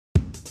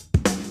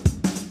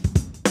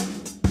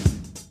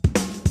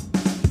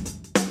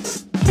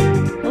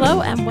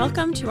and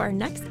welcome to our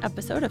next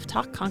episode of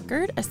Talk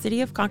Concord, a City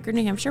of Concord,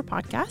 New Hampshire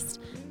podcast.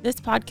 This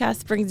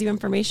podcast brings you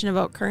information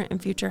about current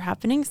and future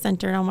happenings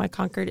centered on why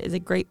Concord is a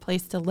great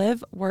place to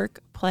live, work,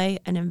 play,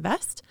 and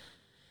invest.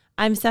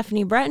 I'm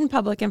Stephanie Breton,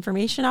 Public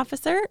Information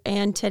Officer,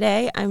 and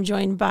today I'm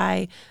joined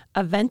by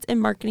Events and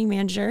Marketing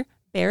Manager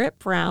Barrett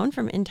Brown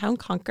from Intown,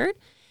 Concord,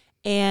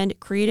 and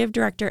Creative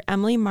Director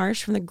Emily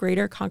Marsh from the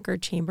Greater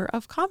Concord Chamber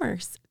of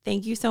Commerce.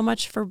 Thank you so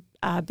much for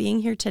being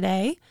here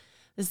today.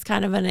 This is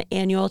kind of an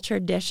annual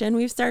tradition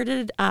we've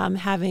started,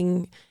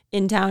 having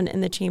Intown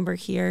and the Chamber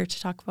here to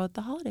talk about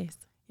the holidays.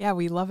 Yeah,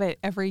 we love it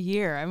every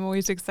year. I'm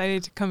always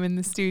excited to come in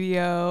the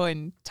studio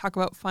and talk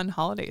about fun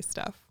holiday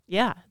stuff.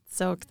 Yeah, it's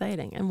so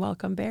exciting. And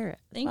welcome, Barrett.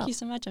 Thank you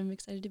so much. I'm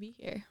excited to be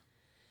here.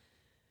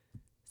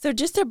 So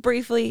just to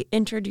briefly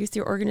introduce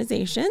your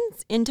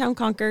organizations, Intown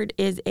Concord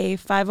is a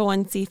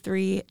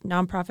 501c3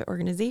 nonprofit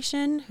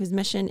organization whose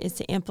mission is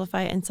to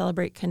amplify and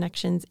celebrate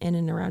connections in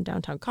and around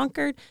downtown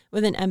Concord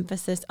with an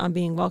emphasis on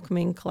being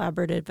welcoming,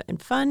 collaborative,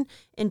 and fun.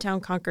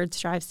 Intown Concord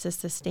strives to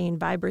sustain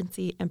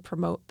vibrancy and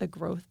promote the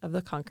growth of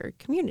the Concord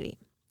community.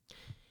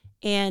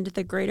 And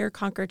the Greater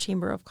Concord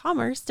Chamber of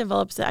Commerce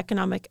develops the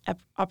economic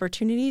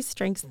opportunities,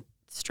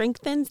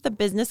 strengthens the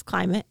business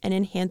climate, and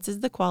enhances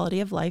the quality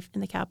of life in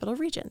the capital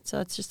region. So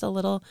it's just a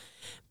little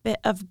bit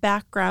of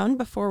background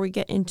before we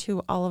get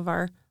into all of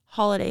our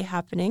holiday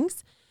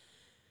happenings.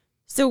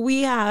 So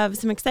we have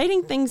some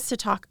exciting things to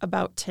talk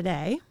about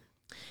today.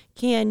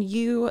 Can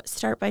you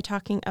start by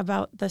talking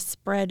about the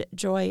Spread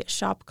Joy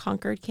Shop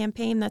Concord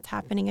campaign that's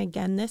happening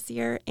again this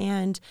year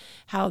and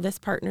how this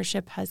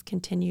partnership has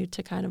continued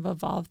to kind of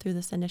evolve through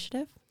this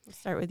initiative? We'll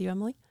start with you,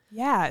 Emily.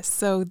 Yeah,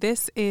 so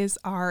this is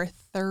our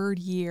third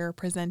year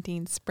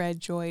presenting Spread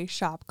Joy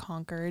Shop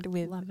Concord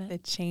with the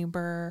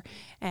Chamber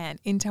and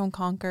Intown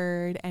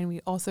Concord, and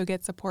we also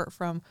get support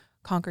from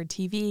Concord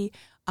TV.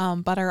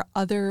 But our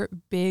other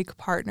big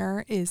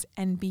partner is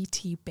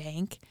NBT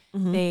Bank.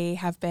 Mm-hmm. They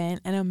have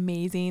been an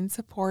amazing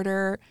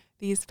supporter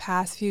these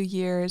past few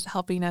years,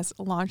 helping us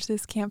launch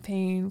this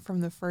campaign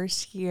from the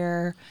first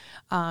year,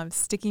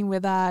 sticking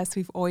with us.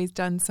 We've always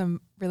done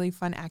some really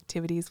fun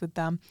activities with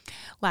them.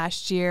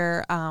 Last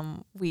year,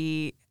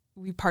 we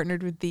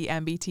partnered with the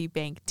NBT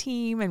Bank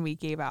team and we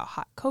gave out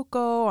hot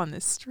cocoa on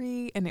the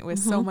street, and it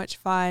was so much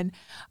fun.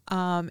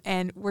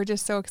 And we're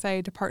just so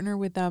excited to partner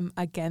with them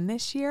again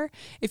this year.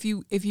 If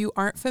you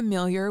aren't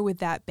familiar with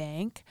that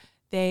bank,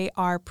 they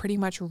are pretty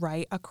much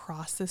right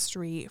across the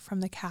street from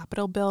the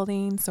Capitol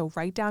building, so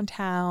right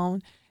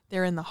downtown.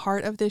 They're in the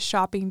heart of this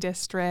shopping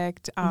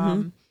district.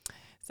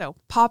 So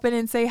pop in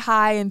and say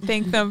hi and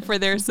thank them for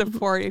their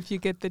support if you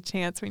get the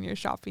chance when you're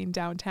shopping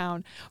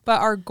downtown. But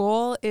our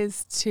goal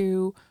is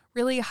to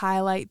really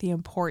highlight the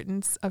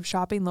importance of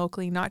shopping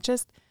locally, not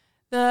just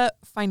the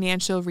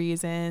financial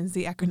reasons,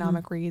 the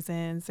economic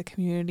reasons, the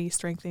community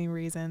strengthening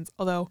reasons,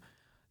 although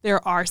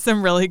there are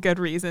some really good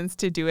reasons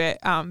to do it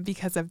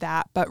because of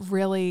that, but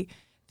really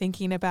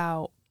thinking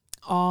about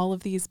all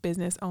of these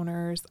business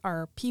owners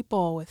are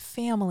people with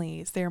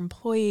families, their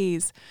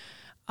employees,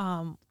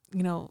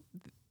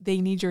 they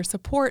need your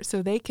support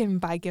so they can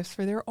buy gifts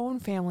for their own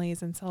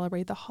families and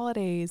celebrate the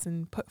holidays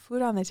and put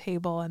food on the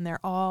table. And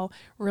they're all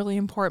really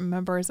important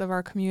members of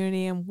our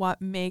community and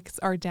what makes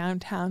our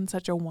downtown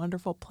such a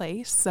wonderful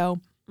place.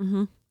 So,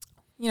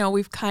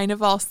 we've kind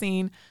of all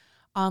seen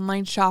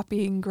online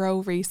shopping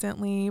grow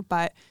recently,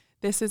 but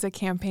this is a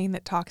campaign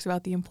that talks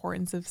about the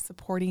importance of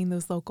supporting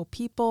those local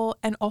people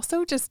and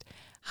also just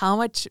how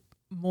much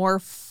more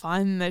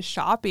fun the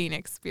shopping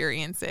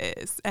experience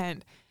is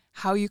and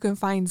how you can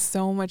find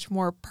so much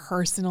more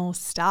personal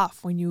stuff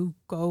when you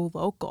go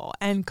local.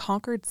 And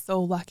Concord's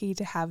so lucky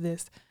to have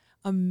this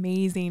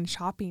amazing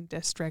shopping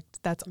district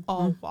that's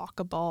all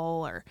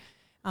walkable or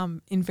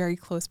in very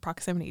close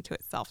proximity to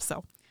itself.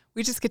 So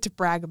we just get to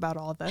brag about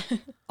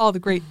all the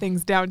great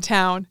things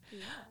downtown.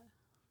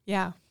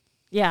 Yeah,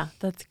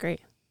 that's great.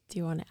 Do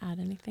you want to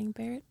add anything,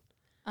 Barrett?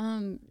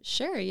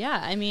 Sure.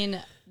 Yeah. I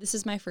mean, this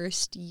is my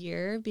first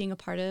year being a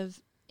part of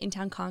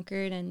Intown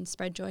Concord and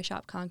Spread Joy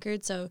Shop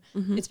Concord. So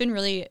it's been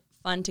really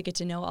fun to get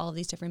to know all of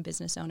these different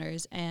business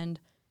owners. And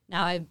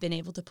now I've been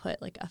able to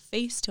put like a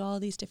face to all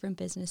these different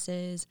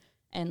businesses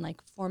and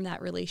like form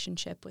that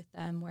relationship with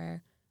them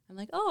where I'm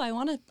like, oh, I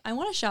want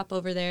to shop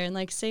over there and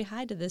like say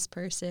hi to this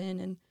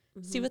person and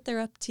see what they're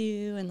up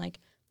to. And like,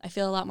 I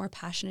feel a lot more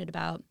passionate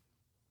about,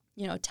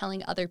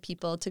 telling other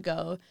people to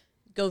go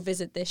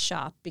visit this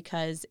shop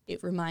because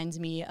it reminds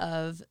me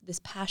of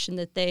this passion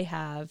that they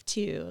have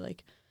too.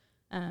 Like,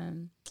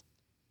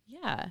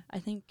 I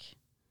think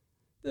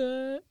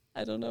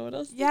I don't know what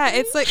else. Yeah,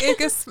 it's like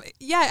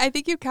I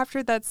think you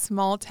captured that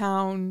small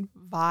town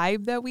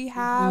vibe that we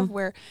have,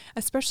 where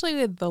especially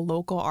with the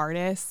local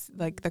artists,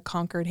 like the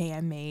Concord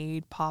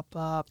handmade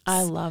pop-ups.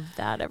 I love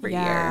that every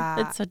year.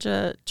 It's such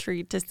a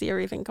treat to see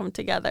everything come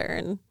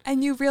together,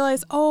 and you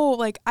realize, oh,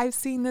 like I've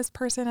seen this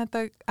person at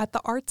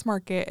the arts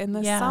market in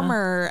the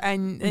summer,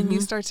 and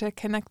you start to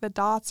connect the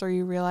dots, or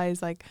you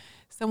realize like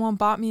someone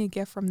bought me a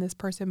gift from this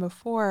person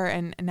before,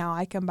 and now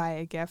I can buy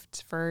a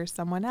gift for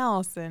someone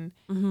else and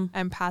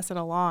pass pass it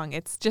along.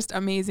 It's just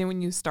amazing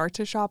when you start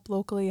to shop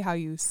locally, how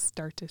you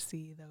start to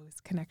see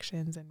those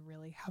connections and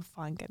really have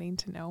fun getting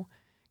to know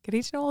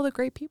all the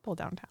great people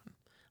downtown.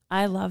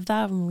 I love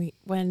that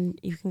when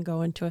you can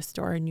go into a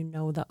store and you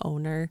know the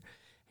owner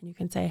and you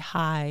can say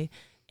hi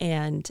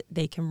and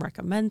they can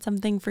recommend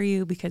something for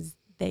you because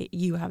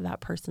you have that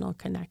personal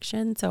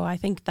connection. So I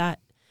think that,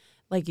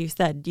 like you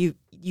said,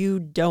 you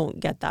don't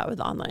get that with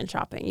online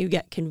shopping. You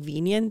get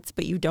convenience,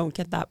 but you don't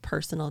get that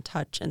personal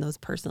touch and those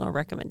personal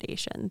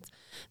recommendations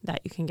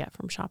that you can get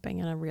from shopping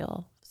in a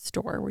real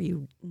store where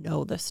you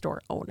know the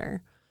store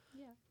owner.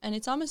 Yeah. And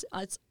it's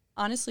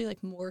honestly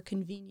like more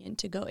convenient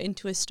to go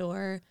into a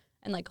store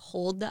and like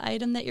hold the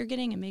item that you're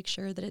getting and make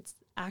sure that it's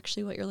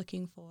actually what you're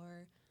looking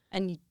for.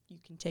 And you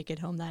can take it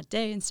home that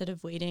day instead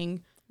of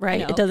waiting.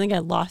 Right. It doesn't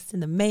get lost in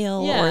the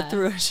mail or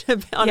through a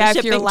shipping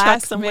if you're truck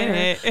last somewhere.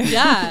 minute.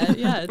 Yeah.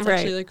 It's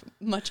actually like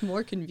much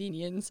more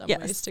convenient in some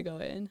ways to go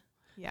in.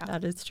 Yeah.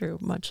 That is true.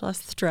 Much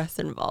less stress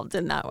involved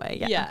in that way.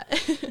 Yeah.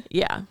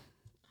 Yeah.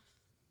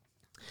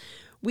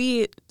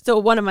 So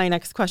one of my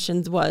next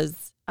questions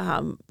was,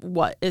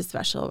 what is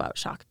special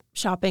about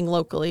shopping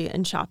locally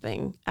and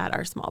shopping at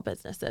our small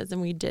businesses?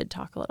 And we did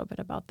talk a little bit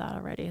about that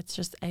already. It's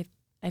just,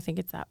 I think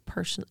it's that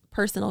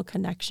personal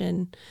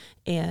connection,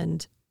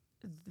 and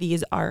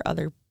these are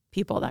other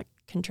people that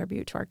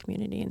contribute to our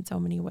community in so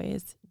many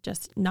ways,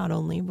 just not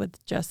only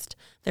with just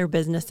their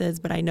businesses,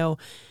 but I know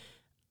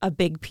a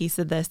big piece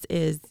of this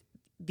is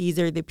these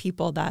are the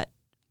people that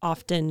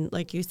often,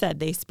 like you said,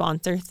 they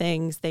sponsor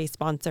things, they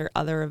sponsor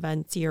other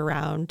events year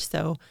round.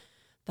 So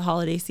the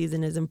holiday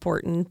season is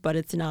important, but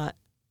it's not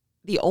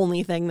the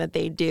only thing that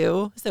they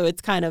do. So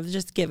it's kind of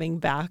just giving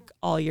back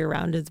all year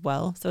round as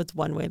well. So it's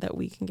one way that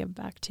we can give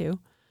back too.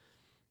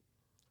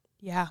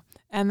 Yeah.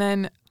 And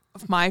then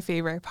my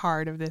favorite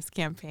part of this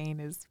campaign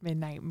is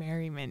Midnight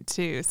Merriment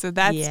too. So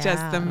that's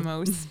just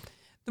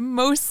the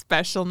most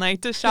special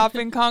night to shop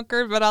in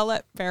Concord, but I'll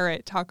let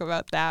Barrett talk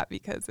about that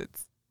because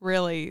it's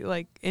really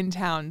like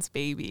Intown's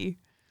baby.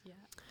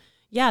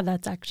 Yeah,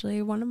 that's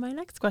actually one of my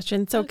next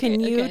questions. So can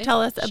you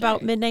tell us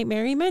about Midnight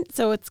Merriment?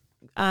 So it's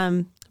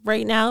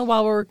right now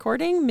while we're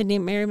recording,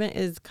 Midnight Merriment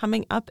is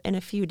coming up in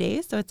a few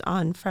days. So it's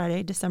on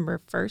Friday,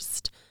 December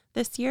 1st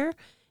this year.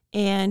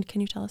 And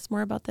can you tell us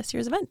more about this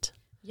year's event?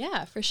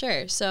 Yeah, for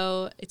sure.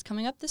 So it's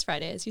coming up this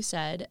Friday, as you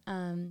said.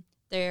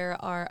 There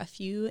are a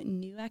few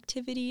new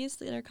activities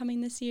that are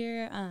coming this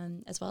year,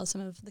 as well as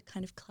some of the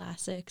kind of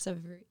classics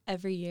of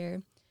every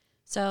year.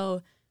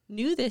 So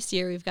new this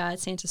year, we've got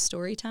Santa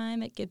Story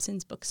Time at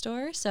Gibson's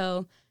Bookstore.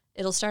 So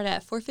it'll start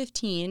at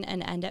 4:15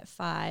 and end at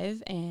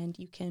 5, and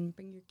you can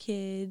bring your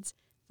kids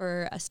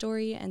for a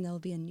story, and there'll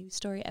be a new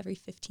story every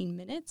 15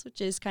 minutes,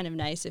 which is kind of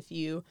nice if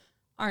you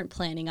aren't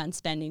planning on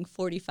spending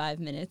 45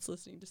 minutes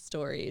listening to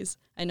stories.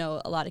 I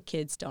know a lot of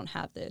kids don't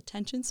have the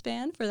attention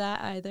span for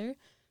that either.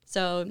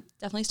 So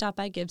definitely stop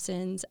by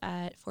Gibson's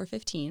at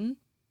 4:15.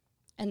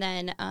 And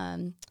then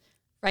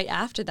right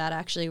after that,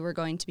 actually, we're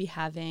going to be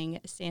having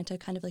Santa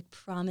kind of like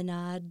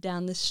promenade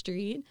down the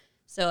street.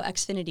 So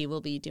Xfinity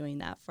will be doing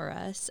that for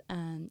us.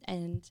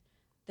 And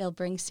they'll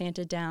bring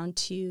Santa down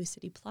to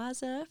City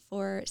Plaza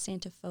for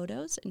Santa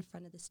photos in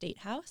front of the State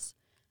House.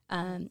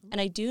 And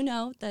I do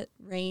know that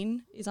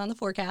rain is on the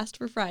forecast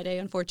for Friday,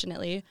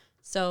 unfortunately.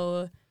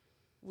 So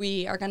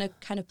we are going to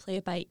kind of play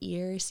it by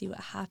ear, see what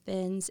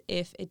happens.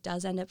 If it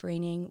does end up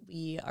raining,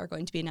 we are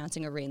going to be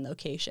announcing a rain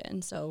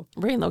location. So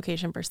rain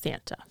location for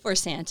Santa. For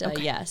Santa,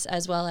 yes,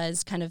 as well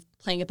as kind of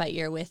playing it by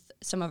ear with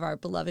some of our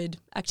beloved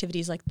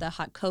activities like the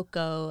hot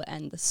cocoa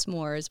and the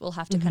s'mores. We'll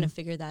have to kind of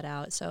figure that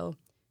out. So,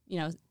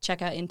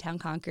 check out Intown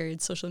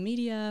Concord social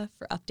media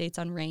for updates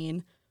on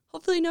rain.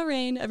 Hopefully no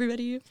rain,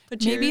 everybody.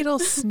 But maybe it'll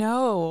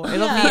snow.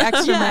 It'll be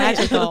extra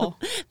magical.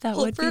 That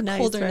would be nice,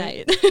 colder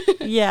right?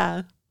 night.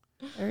 Yeah.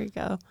 There we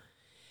go.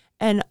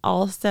 And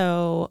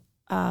also,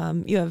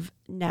 you have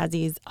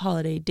Nazi's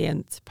holiday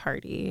dance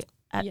party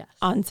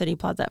on City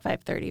Plaza at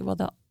 5:30.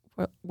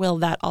 Will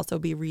that also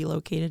be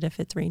relocated if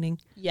it's raining?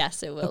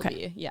 Yes, it will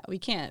be. Yeah, we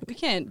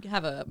can't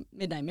have a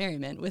Midnight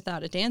Merriment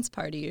without a dance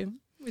party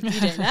with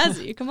DJ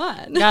Nazi. Come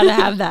on, gotta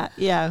have that.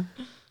 Yeah.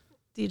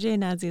 DJ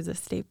Nazi is a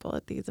staple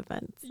at these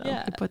events.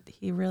 So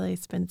he really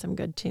spins some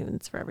good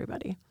tunes for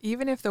everybody.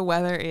 Even if the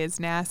weather is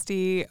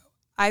nasty,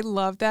 I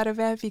love that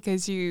event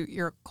because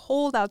you're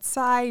cold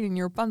outside and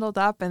you're bundled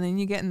up, and then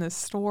you get in the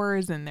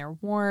stores and they're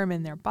warm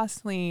and they're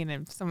bustling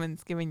and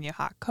someone's giving you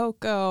hot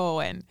cocoa,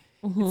 and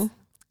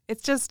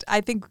it's just, I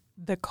think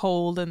the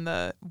cold and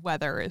the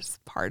weather is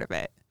part of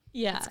it.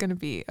 Yeah. It's going to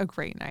be a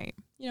great night.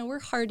 We're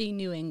hardy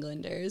New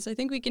Englanders. I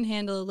think we can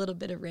handle a little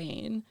bit of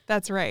rain.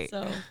 That's right.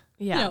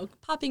 So,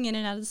 popping in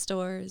and out of the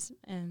stores,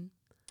 and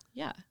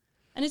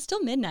and it's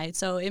still midnight,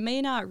 so it may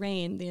not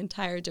rain the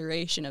entire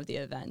duration of the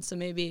event. So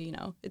maybe,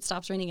 it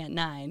stops raining at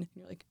 9.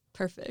 You're like,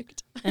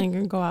 perfect. And you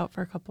can go out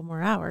for a couple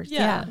more hours.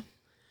 Yeah.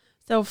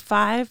 So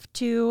 5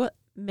 to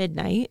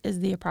midnight is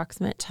the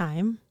approximate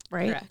time,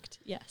 right? Correct.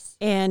 Yes.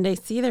 And I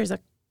see there's a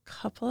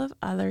couple of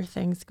other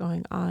things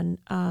going on.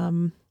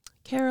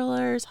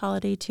 Carolers,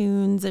 holiday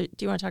tunes. Do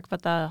you want to talk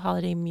about the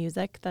holiday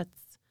music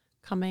that's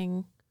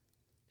coming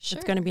Sure.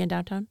 It's going to be in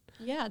downtown?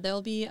 Yeah,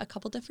 there'll be a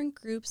couple different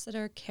groups that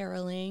are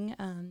caroling.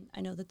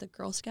 I know that the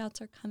Girl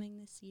Scouts are coming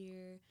this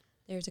year.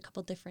 There's a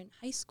couple different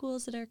high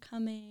schools that are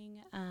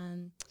coming,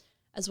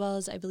 as well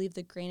as I believe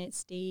the Granite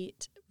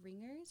State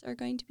Ringers are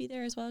going to be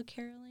there as well,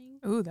 caroling.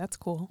 Ooh, that's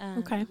cool.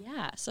 Okay.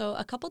 Yeah, so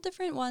a couple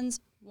different ones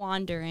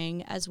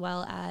wandering, as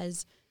well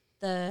as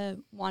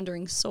the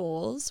Wandering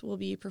Souls will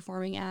be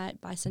performing at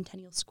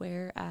Bicentennial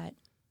Square at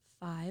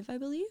 5, I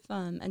believe,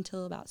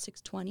 until about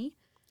 6:20.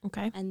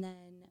 Okay. And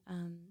then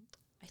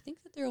I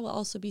think that there will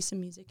also be some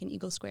music in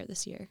Eagle Square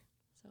this year.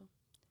 So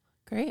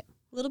Great.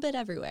 a little bit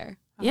everywhere.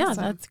 Yeah,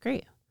 Awesome. that's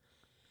great.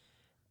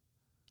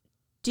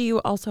 Do you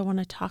also want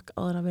to talk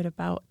a little bit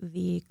about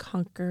the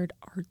Concord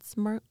Arts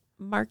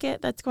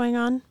Market that's going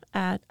on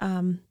at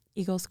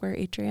Eagle Square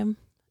Atrium?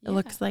 It Yeah.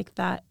 looks like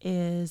that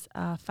is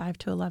 5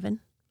 to 11.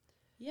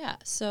 Yeah,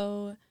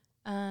 so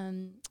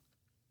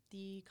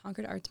the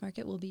Concord Arts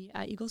Market will be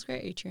at Eagle Square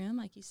Atrium,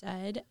 like you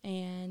said,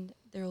 and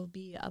there will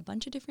be a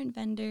bunch of different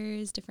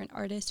vendors, different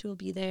artists who will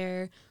be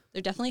there.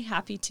 They're definitely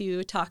happy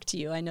to talk to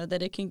you. I know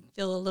that it can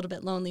feel a little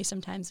bit lonely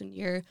sometimes when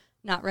you're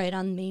not right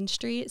on Main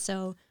Street,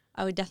 so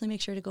I would definitely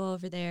make sure to go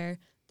over there.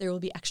 There will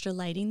be extra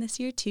lighting this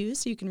year, too,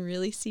 so you can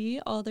really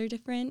see all their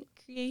different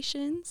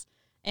creations,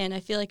 and I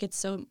feel like it's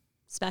so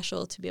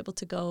special to be able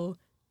to go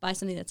buy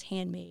something that's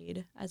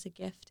handmade as a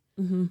gift.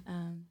 Mm-hmm.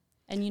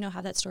 And,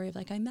 have that story of,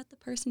 like, I met the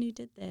person who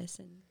did this,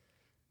 and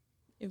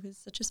it was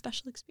such a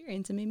special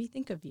experience. It made me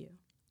think of you.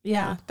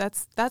 Yeah.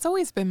 That's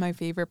always been my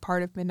favorite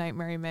part of Midnight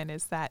Merriment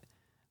is that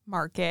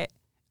market.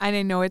 And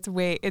I know it's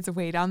way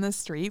down the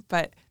street,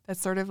 but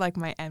that's sort of like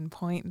my end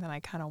point. And then I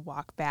kind of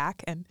walk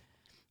back, and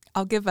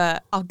I'll give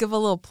a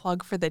little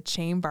plug for the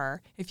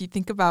Chamber. If you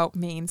think about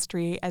Main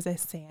Street as a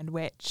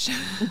sandwich,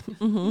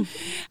 Mm-hmm.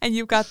 and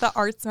you've got the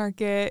Arts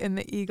Market and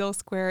the Eagle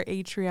Square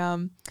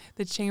Atrium,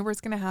 the Chamber's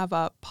going to have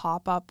a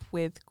pop-up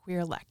with Queer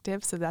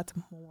Elective, so that's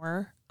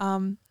more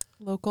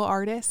local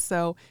artists.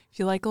 So if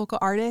you like local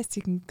artists,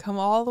 you can come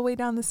all the way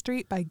down the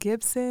street by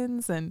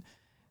Gibson's, and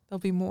there'll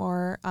be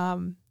more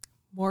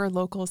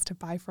locals to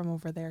buy from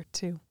over there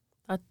too.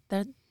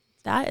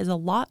 That is a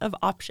lot of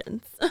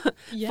options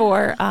Yeah.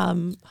 for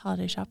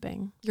holiday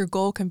shopping. Your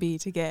goal can be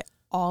to get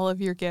all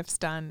of your gifts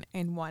done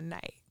in one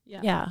night.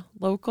 Yeah,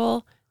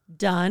 local,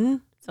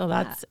 done. So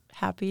that's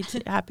happy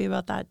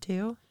about that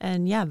too.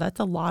 And yeah, that's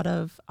a lot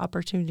of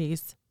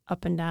opportunities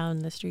up and down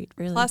the street,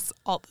 really. Plus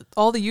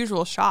all the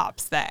usual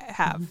shops that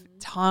have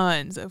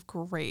tons of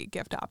great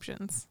gift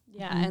options.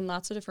 Yeah, and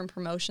lots of different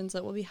promotions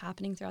that will be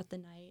happening throughout the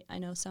night. I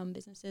know some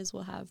businesses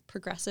will have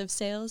progressive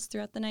sales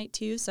throughout the night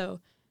too, so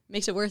it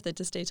makes it worth it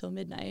to stay till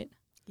midnight.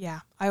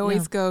 Yeah, I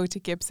always go to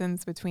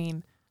Gibson's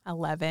between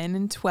 11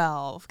 and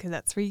 12 because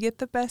that's where you get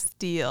the best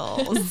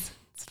deals.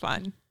 It's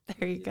fun.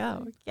 There you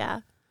go.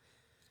 Yeah.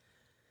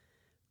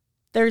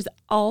 There's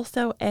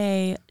also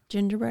a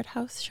gingerbread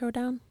house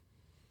showdown.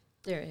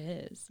 There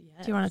is,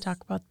 yes. Do you want to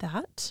talk about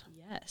that?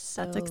 Yes.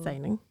 That's so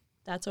exciting.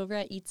 That's over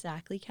at Eat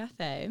Zackley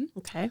Cafe.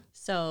 Okay.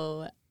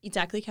 So Eat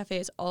Zackley Cafe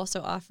is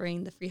also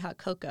offering the free hot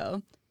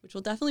cocoa, which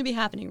will definitely be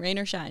happening, rain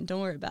or shine.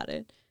 Don't worry about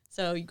it.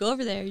 So you go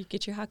over there, you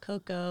get your hot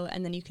cocoa,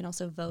 and then you can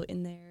also vote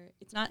in there.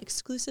 It's not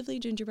exclusively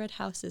gingerbread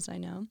houses, I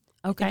know.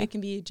 Okay. I think it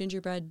can be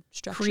gingerbread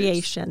structures.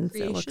 Creations,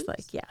 it looks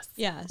like, yes.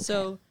 Yeah, Okay.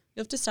 so you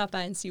have to stop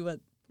by and see what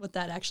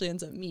that actually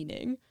ends up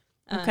meaning.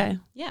 Okay.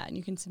 Yeah, and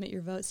you can submit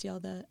your vote, see all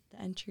the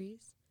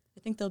entries.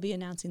 I think they'll be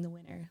announcing the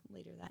winner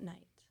later that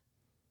night.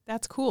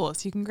 That's cool.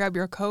 So you can grab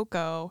your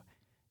cocoa,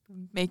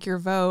 make your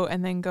vote,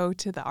 and then go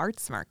to the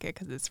arts market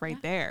because it's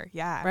right there.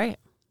 Yeah. Right.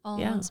 All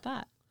in one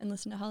spot and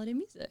listen to holiday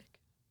music.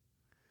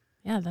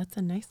 Yeah, that's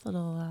a nice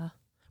little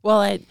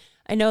well,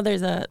 I know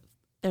there's a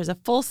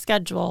full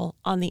schedule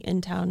on the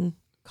Intown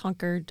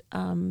Concord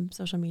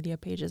social media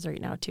pages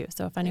right now too.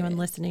 So if anyone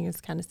listening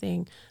is kind of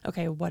saying,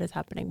 okay, what is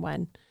happening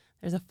when,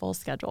 there's a full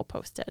schedule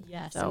posted.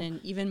 Yes, so, and an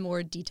even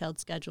more detailed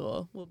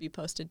schedule will be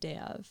posted day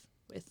of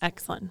with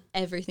excellent.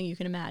 everything you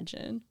can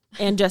imagine.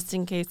 And just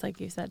in case, like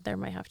you said, there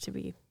might have to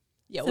be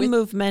some with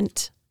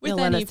movement. with you'll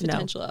let any us know.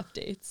 potential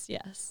updates.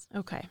 Yes.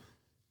 Okay.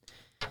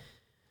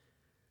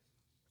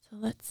 So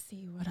let's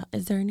see. What else.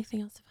 Is there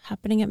anything else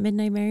happening at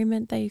Midnight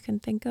Merriment that you can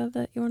think of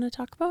that you want to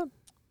talk about?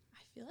 I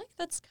feel like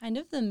that's kind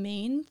of the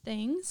main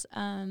things.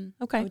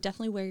 Okay. I would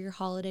definitely wear your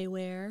holiday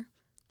wear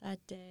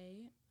that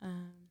day.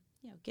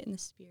 Get in the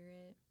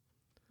spirit.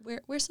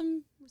 Wear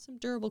some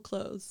durable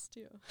clothes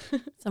too.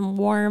 Some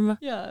warm,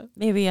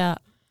 maybe a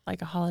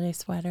holiday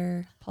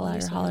sweater. Pull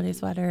out your holiday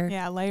sweater.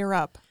 Yeah, layer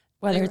up.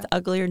 Whether it's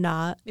ugly or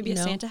not. Maybe a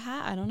Santa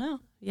hat. I don't know.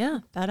 Yeah,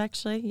 that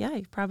actually. Yeah,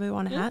 you probably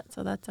want a hat,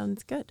 so that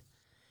sounds good.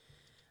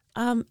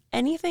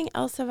 Anything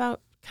else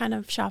about kind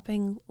of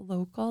shopping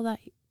local that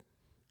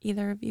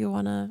either of you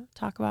want to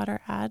talk about or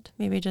add?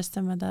 Maybe just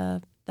some of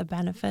the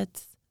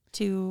benefits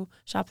to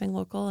shopping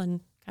local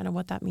and kind of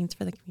what that means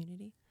for the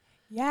community.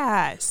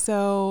 Yeah.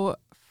 So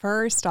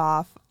first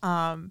off,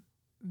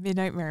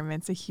 Midnight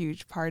Merriment's a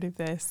huge part of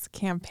this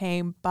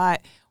campaign,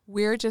 but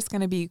we're just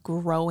going to be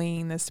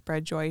growing the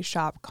Spread Joy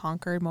Shop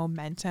Concord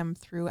momentum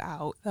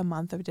throughout the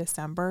month of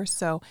December.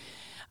 So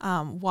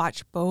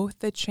watch both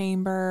the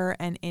Chamber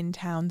and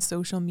Intown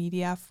social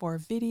media for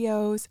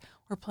videos.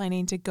 We're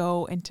planning to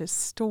go into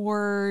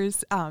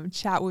stores,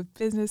 chat with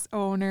business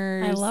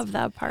owners. I love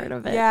that part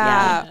of it.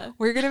 Yeah.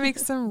 We're going to make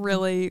some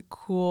really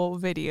cool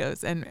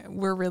videos, and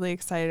we're really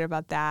excited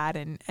about that.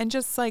 And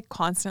just like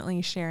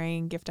constantly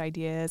sharing gift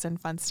ideas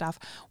and fun stuff.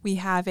 We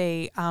have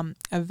a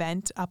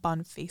event up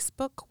on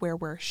Facebook where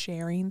we're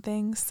sharing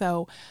things.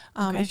 So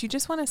if you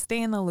just want to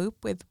stay in the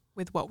loop with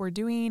what we're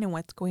doing and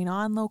what's going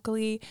on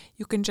locally,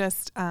 you can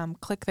just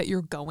click that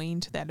you're going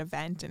to that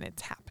event, and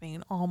it's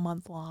happening all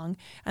month long.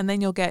 And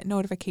then you'll get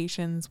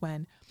notifications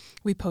when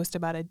we post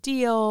about a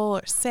deal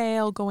or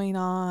sale going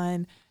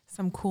on,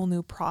 some cool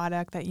new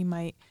product that you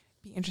might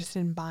be interested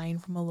in buying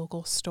from a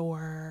local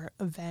store,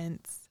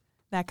 events,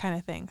 that kind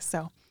of thing.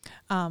 So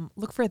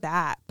look for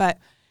that. But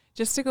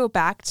just to go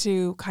back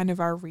to kind of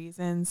our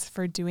reasons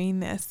for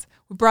doing this,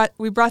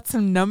 we brought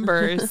some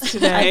numbers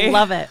today. I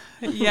love it.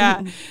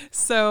 Yeah.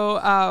 So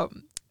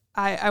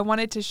I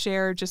wanted to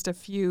share just a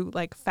few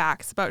like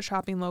facts about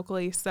shopping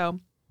locally.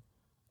 So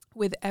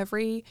with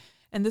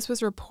and this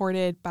was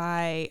reported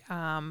by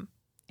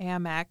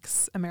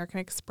Amex, American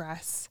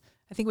Express,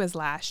 I think it was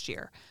last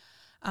year.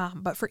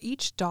 But for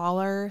each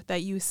dollar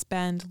that you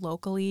spend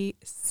locally,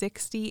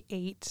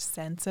 68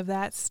 cents of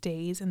that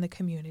stays in the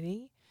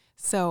community.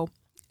 So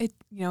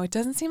it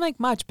doesn't seem like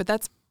much, but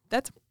that's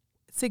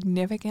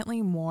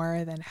significantly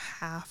more than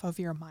half of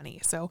your money.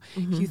 So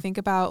if you think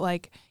about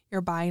like you're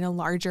buying a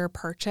larger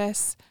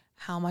purchase,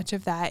 how much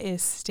of that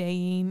is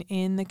staying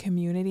in the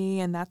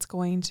community, and that's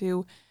going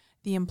to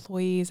the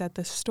employees at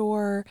the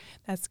store,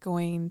 that's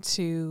going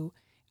to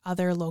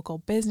other local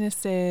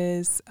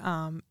businesses.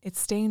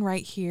 It's staying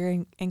right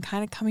here and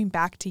kind of coming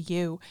back to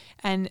you.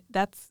 And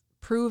that's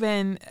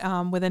proven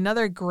with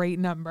another great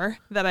number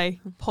that I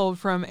pulled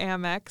from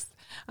Amex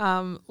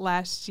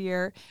last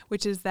year,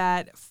 which is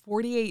that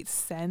 48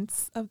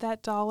 cents of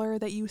that dollar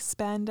that you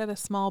spend at a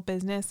small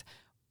business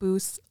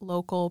boosts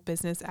local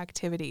business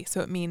activity.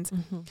 So it means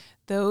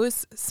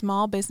those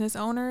small business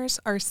owners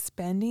are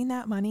spending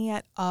that money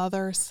at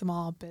other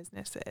small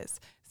businesses.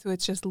 So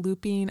it's just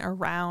looping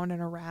around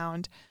and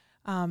around.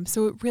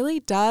 So it really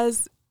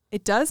does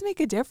make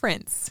a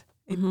difference.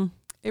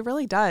 It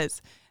really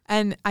does.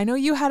 And I know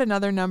you had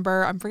another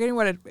number. I'm forgetting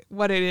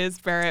what it is,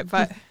 Barrett,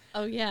 but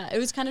oh yeah, it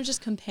was kind of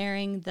just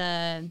comparing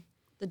the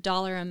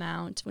dollar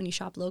amount when you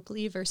shop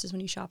locally versus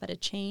when you shop at a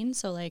chain.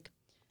 So like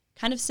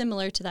kind of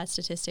similar to that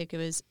statistic, it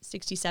was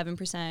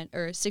 67%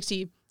 or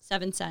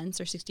 67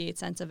 cents or 68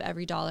 cents of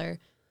every dollar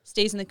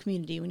stays in the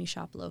community when you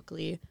shop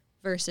locally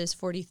versus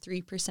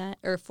 43%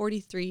 or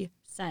 43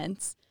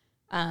 cents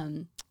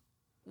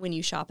when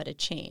you shop at a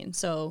chain.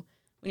 So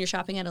when you're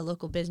shopping at a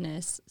local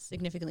business,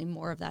 significantly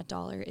more of that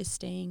dollar is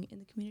staying in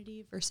the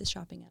community versus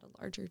shopping at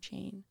a larger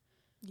chain.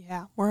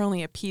 Yeah, we're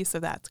only a piece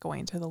of that's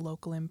going to the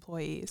local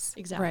employees.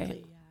 Exactly.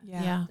 Right.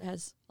 Yeah. It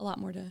has a lot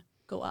more to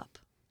go up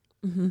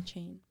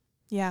chain.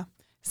 Yeah.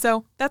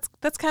 So that's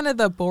kind of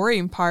the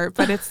boring part,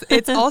 but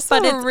it's also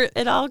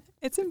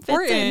it's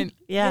important.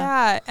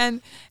 Yeah.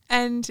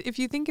 And if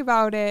you think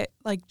about it,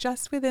 like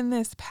just within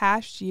this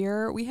past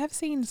year, we have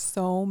seen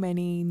so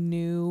many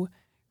new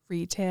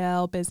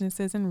retail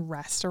businesses and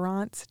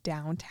restaurants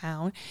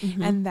downtown.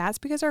 And that's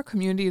because our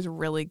community is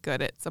really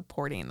good at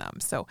supporting them.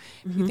 So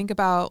if you think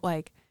about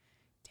like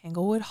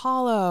Tanglewood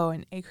Hollow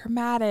and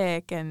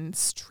Achromatic and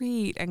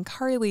Street and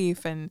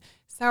Carleaf and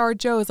Sour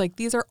Joe's, like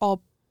these are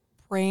all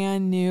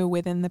brand new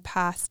within the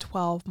past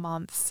 12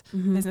 months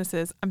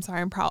businesses. I'm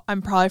sorry,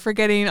 I'm probably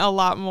forgetting a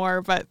lot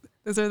more, but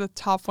those are the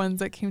top ones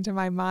that came to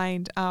my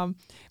mind.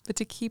 But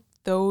to keep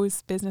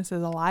those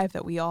businesses alive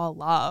that we all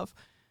love,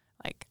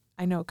 like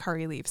I know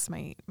Curry Leaf's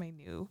my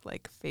new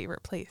like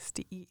favorite place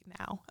to eat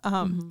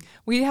now.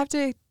 We have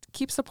to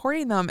keep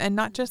supporting them, and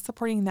not just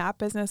supporting that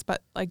business,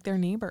 but like their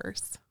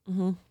neighbors,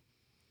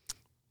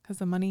 because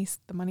the money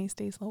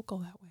stays local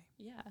that way.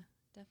 Yeah,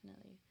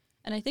 definitely.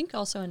 And I think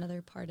also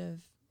another part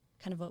of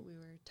kind of what we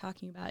were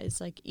talking about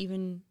is like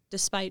even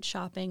despite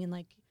shopping and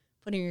like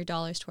putting your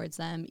dollars towards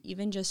them,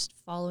 even just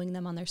following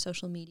them on their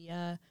social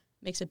media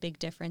makes a big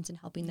difference in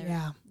helping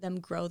them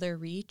grow their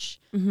reach.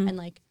 And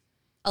like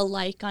a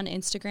like on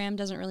Instagram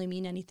doesn't really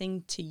mean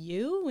anything to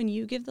you when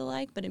you give the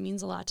like, but it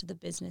means a lot to the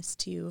business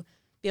to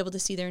be able to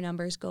see their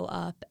numbers go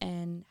up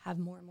and have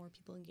more and more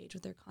people engage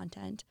with their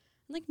content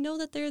and like know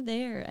that they're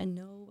there and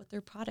know what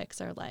their products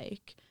are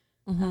like.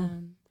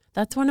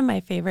 That's one of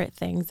my favorite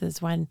things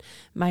is when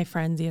my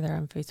friends either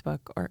on Facebook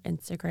or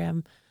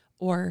Instagram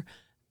or,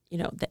 you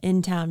know, the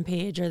Intown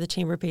page or the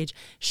Chamber page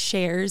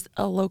shares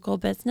a local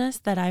business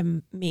that I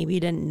maybe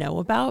didn't know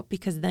about,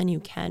 because then you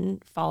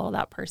can follow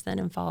that person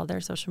and follow their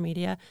social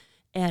media.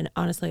 And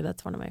honestly,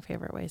 that's one of my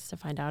favorite ways to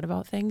find out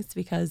about things,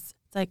 because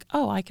it's like,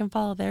 oh, I can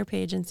follow their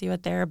page and see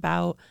what they're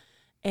about.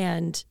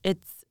 And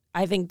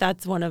I think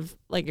that's one of,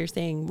 like you're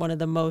saying, one of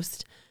the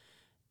most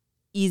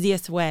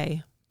easiest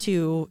way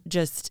to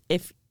just,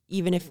 if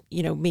even if,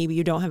 maybe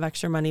you don't have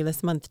extra money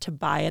this month to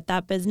buy at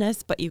that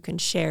business, but you can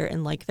share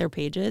and like their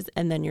pages,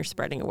 and then you're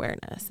spreading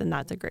awareness. And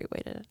that's a great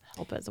way to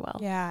help as well.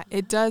 Yeah,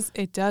 it does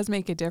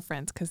make a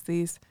difference, because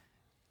these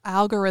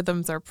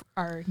algorithms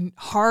are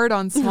hard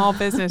on small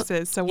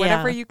businesses. So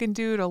whatever you can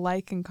do to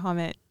like and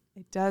comment,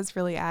 it does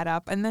really add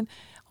up. And then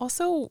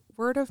also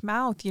word of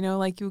mouth,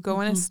 like you go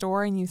in a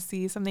store and you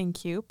see something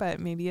cute, but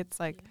maybe it's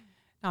like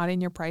not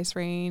in your price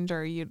range,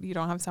 or you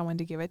don't have someone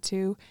to give it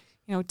to,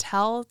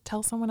 tell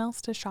someone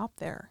else to shop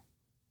there.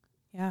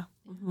 Yeah.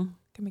 Can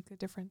make the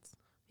difference.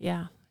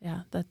 Yeah.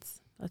 Yeah.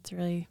 That's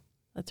really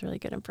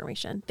good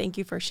information. Thank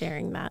you for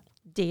sharing that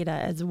data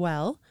as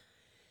well.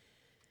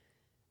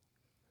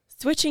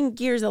 Switching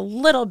gears a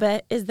little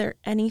bit, is there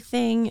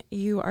anything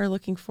you are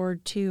looking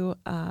forward to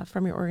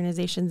from your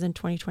organizations in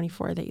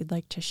 2024 that you'd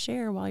like to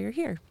share while you're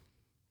here?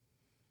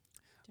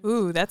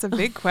 Ooh, that's a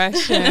big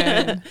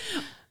question.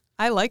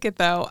 I like it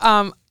though.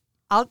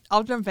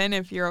 I'll jump in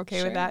if you're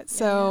okay with that.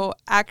 So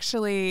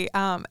actually,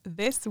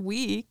 this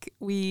week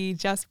we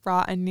just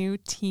brought a new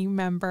team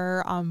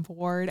member on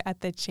board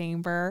at the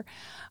Chamber.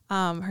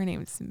 Her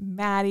name's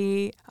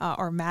Maddie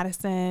or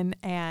Madison,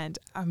 and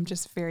I'm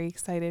just very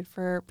excited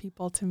for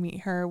people to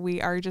meet her.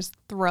 We are just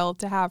thrilled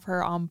to have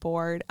her on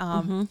board.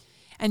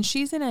 And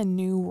she's in a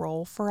new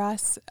role for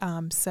us.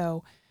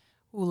 So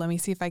let me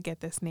see if I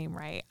get this name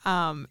right.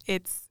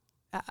 It's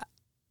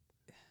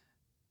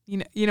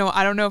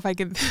I don't know if I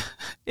can,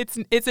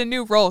 it's a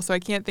new role, so I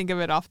can't think of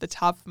it off the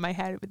top of my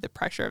head with the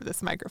pressure of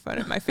this microphone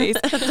in my face.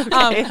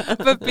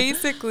 But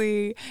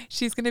basically,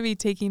 she's going to be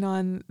taking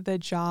on the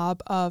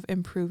job of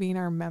improving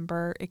our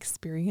member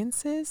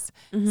experiences.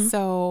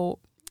 So,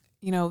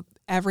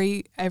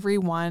 every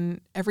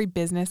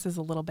business is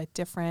a little bit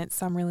different.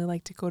 Some really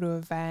like to go to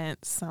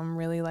events. Some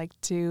really like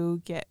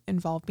to get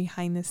involved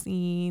behind the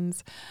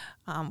scenes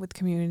with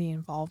community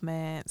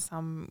involvement.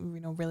 Some,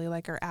 really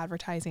like our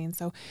advertising.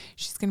 So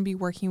she's going to be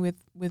working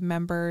with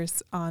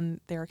members on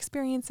their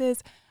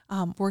experiences,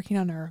 working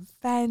on our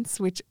events,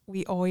 which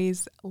we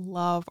always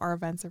love. Our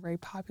events are very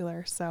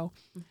popular. So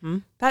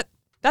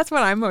that's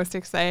what I'm most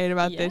excited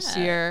about this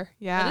year.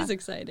 Yeah, that is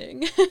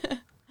exciting.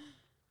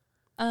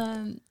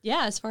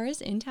 As far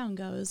as Intown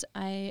goes,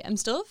 I am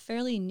still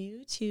fairly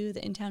new to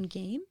the Intown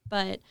game,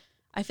 but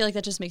I feel like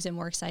that just makes it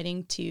more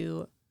exciting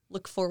to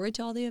look forward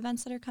to all the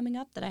events that are coming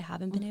up that I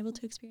haven't been able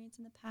to experience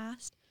in the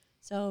past.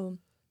 So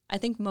I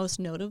think most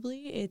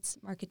notably, it's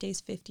Market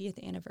Day's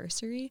 50th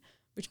anniversary,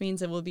 which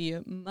means it will be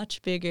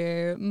much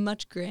bigger,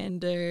 much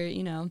grander.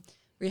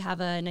 We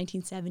have a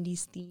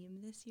 1970s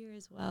theme this year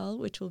as well,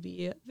 which will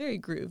be very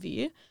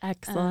groovy.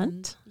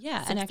 Excellent.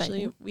 And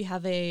actually we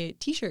have a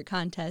t-shirt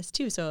contest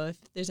too. So if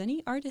there's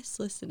any artists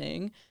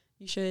listening,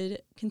 you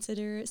should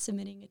consider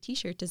submitting a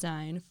t-shirt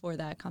design for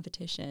that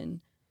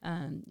competition.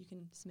 You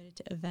can submit it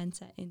to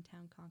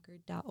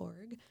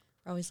events@intownconcord.org.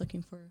 We're always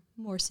looking for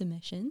more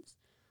submissions.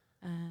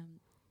 And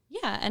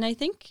I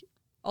think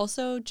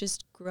also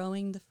just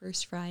growing the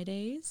first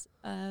Fridays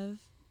of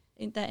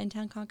that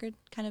Intown Concord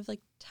kind of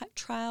like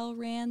trial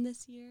ran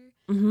this year.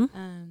 We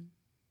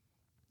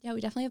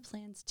definitely have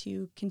plans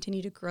to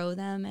continue to grow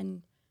them,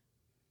 and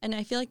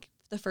I feel like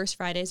the first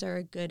Fridays are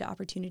a good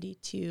opportunity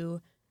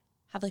to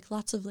have like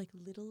lots of like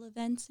little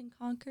events in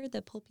Concord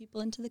that pull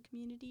people into the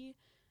community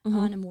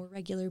on a more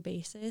regular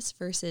basis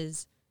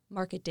versus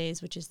Market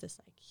Days, which is this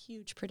like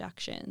huge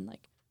production.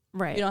 Like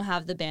we don't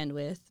have the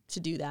bandwidth to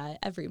do that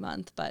every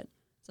month, but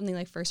something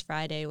like First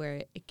Friday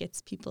where it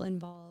gets people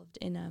involved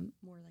in a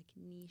more like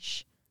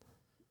niche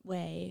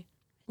way,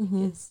 I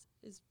think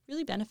is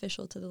really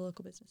beneficial to the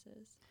local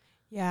businesses.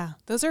 Yeah,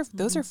 those are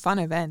fun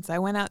events. I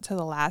went out to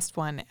the last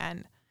one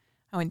and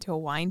I went to a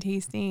wine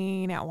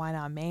tasting at Wine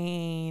on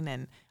Main,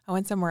 and I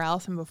went somewhere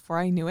else, and before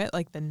I knew it,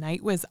 like the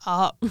night was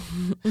up.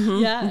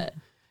 Yeah.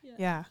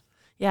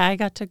 I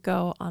got to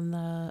go on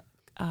the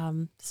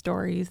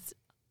Stories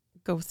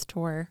Ghost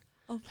Tour.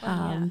 Oh,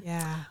 fun,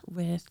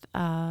 with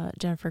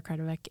Jennifer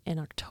Kredovic in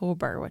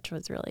October, which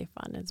was really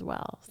fun as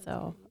well.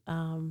 So,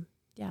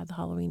 the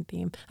Halloween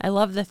theme. I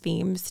love the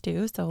themes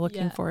too. So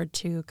looking forward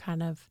to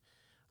kind of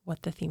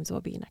what the themes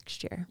will be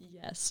next year.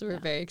 Yes, we're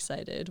very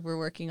excited. We're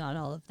working on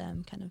all of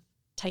them, kind of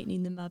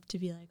tightening them up to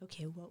be like,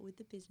 okay, what would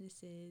the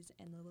businesses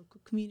and the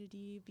local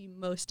community be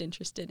most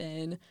interested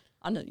in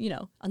on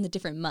the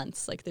different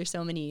months? Like there's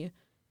so many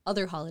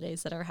other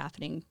holidays that are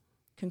happening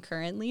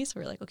concurrently, so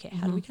we're like, okay,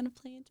 how do we kind of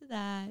play into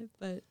that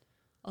but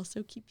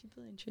also keep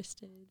people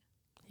interested?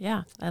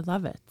 Yeah, I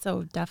love it.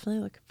 So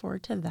definitely looking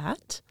forward to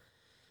that.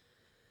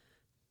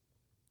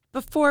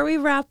 Before we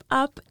wrap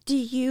up,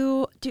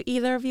 do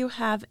either of you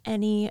have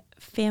any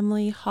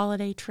family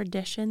holiday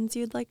traditions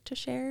you'd like to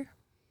share?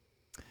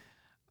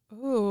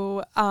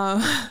 Ooh,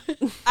 I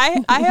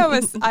have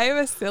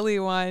a silly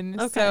one.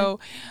 Okay.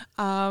 So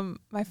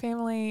my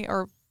family,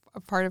 or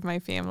a part of my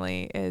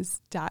family,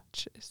 is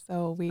Dutch.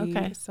 So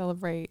we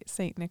celebrate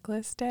St.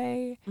 Nicholas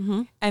Day.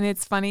 And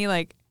it's funny,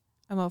 like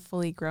I'm a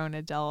fully grown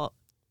adult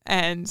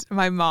And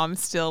my mom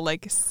still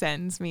like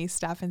sends me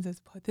stuff and says,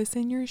 put this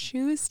in your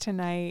shoes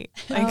tonight.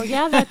 Like, Oh,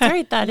 yeah, that's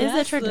right. That is a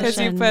Yes, tradition. because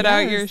you put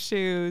out your Yes.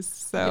 shoes.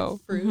 So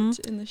Get fruit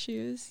in the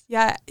shoes.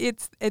 yeah,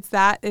 it's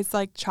that. It's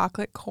like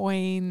chocolate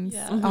coins,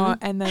 Yeah.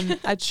 and then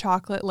a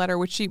chocolate letter,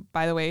 which she,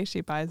 by the way,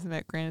 she buys them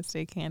at Granite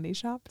State Candy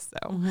Shop.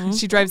 So Mhm.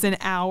 she drives an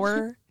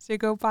hour to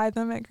go buy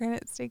them at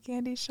Granite State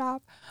Candy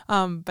Shop.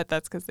 But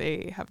that's because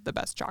they have the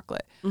best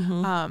chocolate.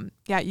 Mhm.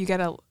 Yeah, you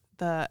get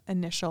the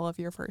initial of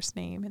your first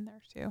name in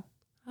there too.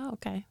 Oh,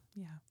 okay.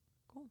 Yeah.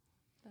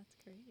 That's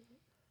great.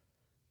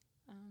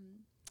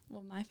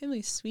 Well, my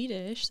family's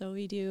Swedish, so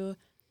we do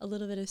a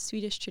little bit of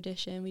Swedish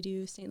tradition. We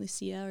do St.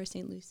 Lucia or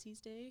St. Lucy's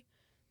Day,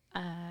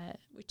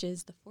 which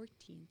is the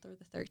 14th or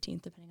the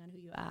 13th, depending on who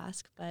you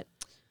ask. But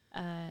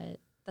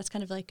that's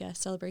kind of like a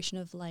celebration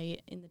of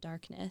light in the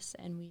darkness.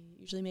 And we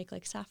usually make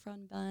like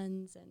saffron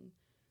buns and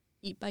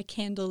eat by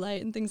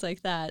candlelight and things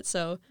like that.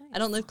 So I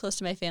don't live close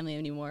to my family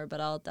anymore,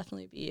 but I'll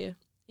definitely be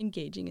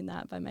engaging in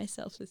that by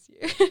myself this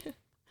year.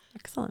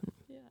 Excellent.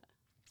 Yeah.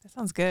 That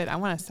sounds good. I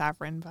want a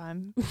saffron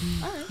bun.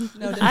 All right.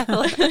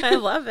 Noted. I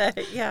love it.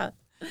 Yeah.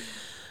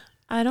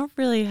 I don't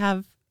really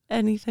have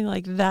anything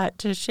like that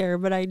to share,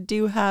 but I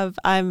do have,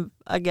 I'm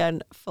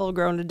again, full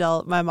grown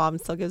adult. My mom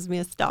still gives me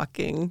a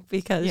stocking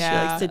because she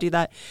likes to do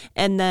that.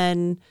 And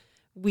then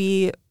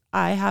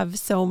I have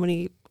so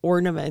many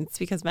ornaments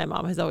because my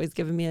mom has always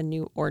given me a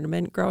new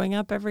ornament growing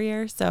up every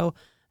year. So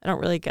I don't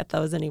really get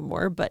those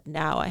anymore, but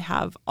now I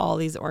have all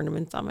these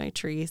ornaments on my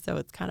tree. So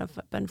it's kind of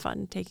been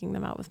fun taking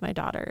them out with my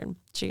daughter, and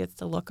she gets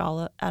to look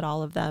at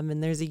all of them.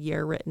 And there's a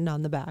year written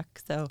on the back.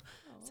 So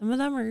some of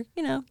them are,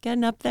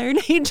 getting up there in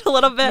age a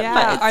little bit. Yeah.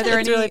 But Are there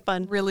it's any really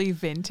fun. really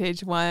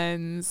vintage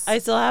ones? I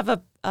still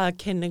have a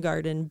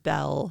kindergarten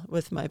bell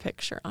with my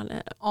picture on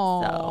it.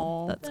 Oh,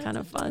 So that's kind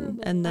of fun.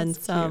 adorable. And then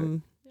That's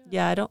some,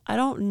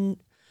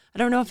 I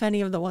don't know if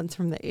any of the ones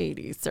from the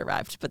 80s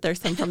survived, but there's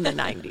some from the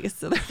 90s.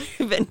 So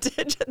they're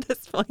vintage at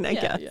this point, I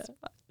guess. Yeah.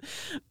 But,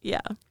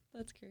 yeah.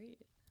 That's great.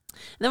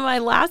 Then my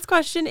last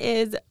question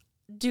is,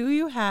 do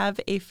you have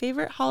a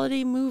favorite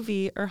holiday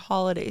movie or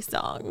holiday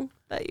song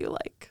that you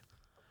like?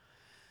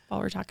 While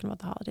we're talking about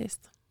the holidays.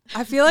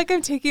 I feel like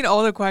I'm taking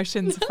all the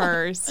questions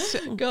first.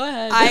 Go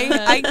ahead.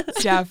 I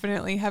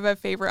definitely have a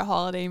favorite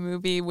holiday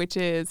movie, which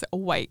is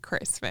White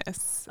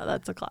Christmas. Oh,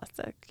 that's a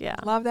classic. Yeah.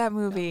 Love that Go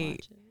movie.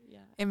 watch it. Yeah.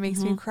 It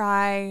makes me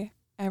cry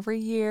every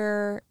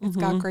year. It's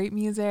got great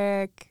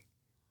music.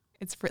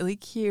 It's really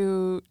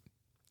cute.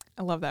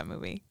 I love that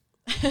movie.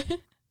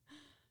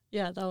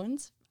 Yeah, that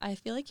one's. I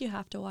feel like you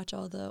have to watch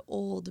all the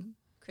old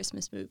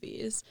Christmas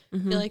movies.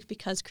 Mm-hmm. I feel like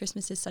because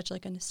Christmas is such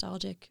like a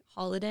nostalgic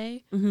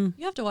holiday, Mm-hmm.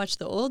 you have to watch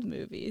the old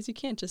movies. You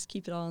can't just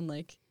keep it on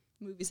like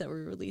movies that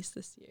were released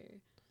this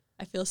year.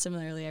 I feel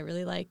similarly. I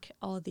really like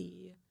all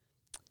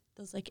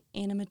those like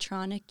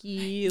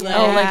animatronic-y, like,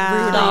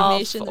 Rudolph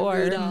animation, the or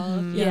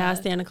Rudolph. yeah,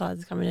 Santa Claus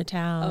is coming to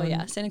town. Oh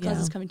yeah, Santa Claus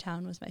Yeah. is Coming to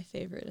Town was my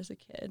favorite as a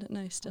kid, and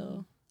I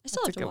still That's a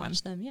have to good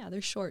watch one. them. Yeah, they're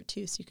short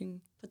too, so you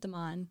can put them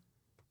on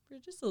for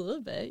just a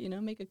little bit.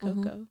 Make a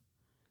cocoa.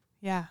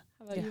 Yeah.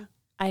 How about Yeah. you?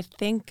 I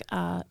think,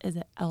 is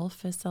it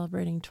Elf is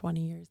celebrating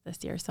 20 years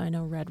this year. So I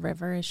know Red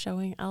River is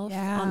showing Elf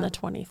on the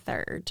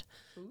 23rd.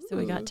 So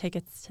we got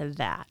tickets to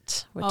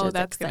that, which is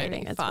that's gonna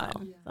exciting be as fun.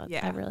 well. So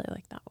Yeah. I really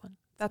like that one.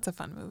 That's a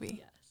fun movie.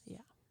 Yes.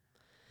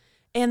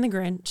 And The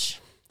Grinch.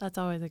 That's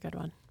always a good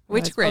one.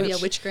 Which Always- Grinch? Oh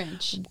yeah, which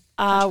Grinch? We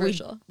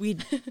Controversial.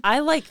 I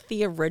like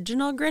the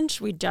original Grinch.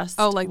 We just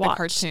like the watched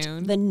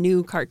cartoon? the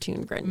new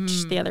cartoon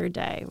Grinch the other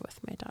day with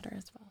my daughter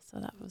as well. So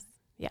that was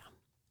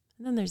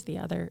And then there's the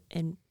other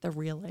in the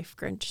real life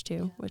Grinch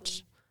too,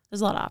 which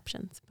there's a lot of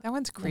options. That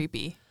one's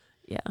creepy.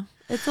 Yeah,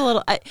 it's a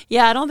little. I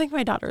don't think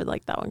my daughter would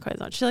like that one quite as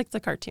much. She likes the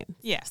cartoon.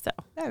 Yeah. So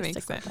That I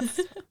makes stick with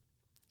sense.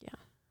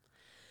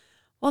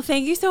 Well,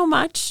 thank you so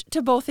much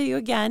to both of you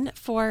again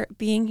for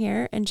being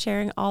here and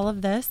sharing all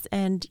of this,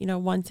 and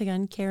once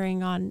again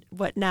carrying on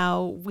what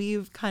now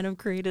we've kind of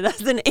created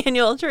as an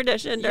annual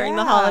tradition during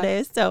the Yeah.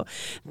 holidays. So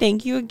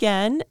thank you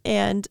again,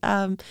 and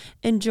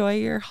enjoy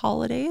your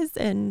holidays.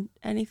 And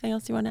anything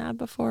else you want to add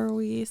before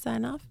we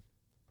sign off?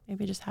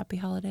 Maybe just happy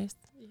holidays.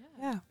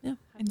 Yeah. Yeah.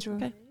 Enjoy.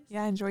 Okay.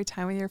 Yeah. Enjoy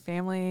time with your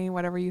family,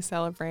 whatever you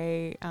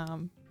celebrate.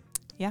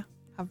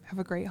 Have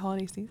a great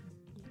holiday season.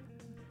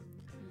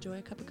 Enjoy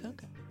a cup of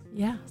cocoa.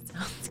 Yeah,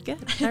 sounds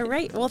good. All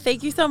right. Well,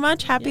 thank you so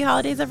much. Happy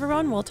holidays,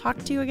 everyone. We'll talk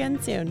to you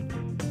again soon.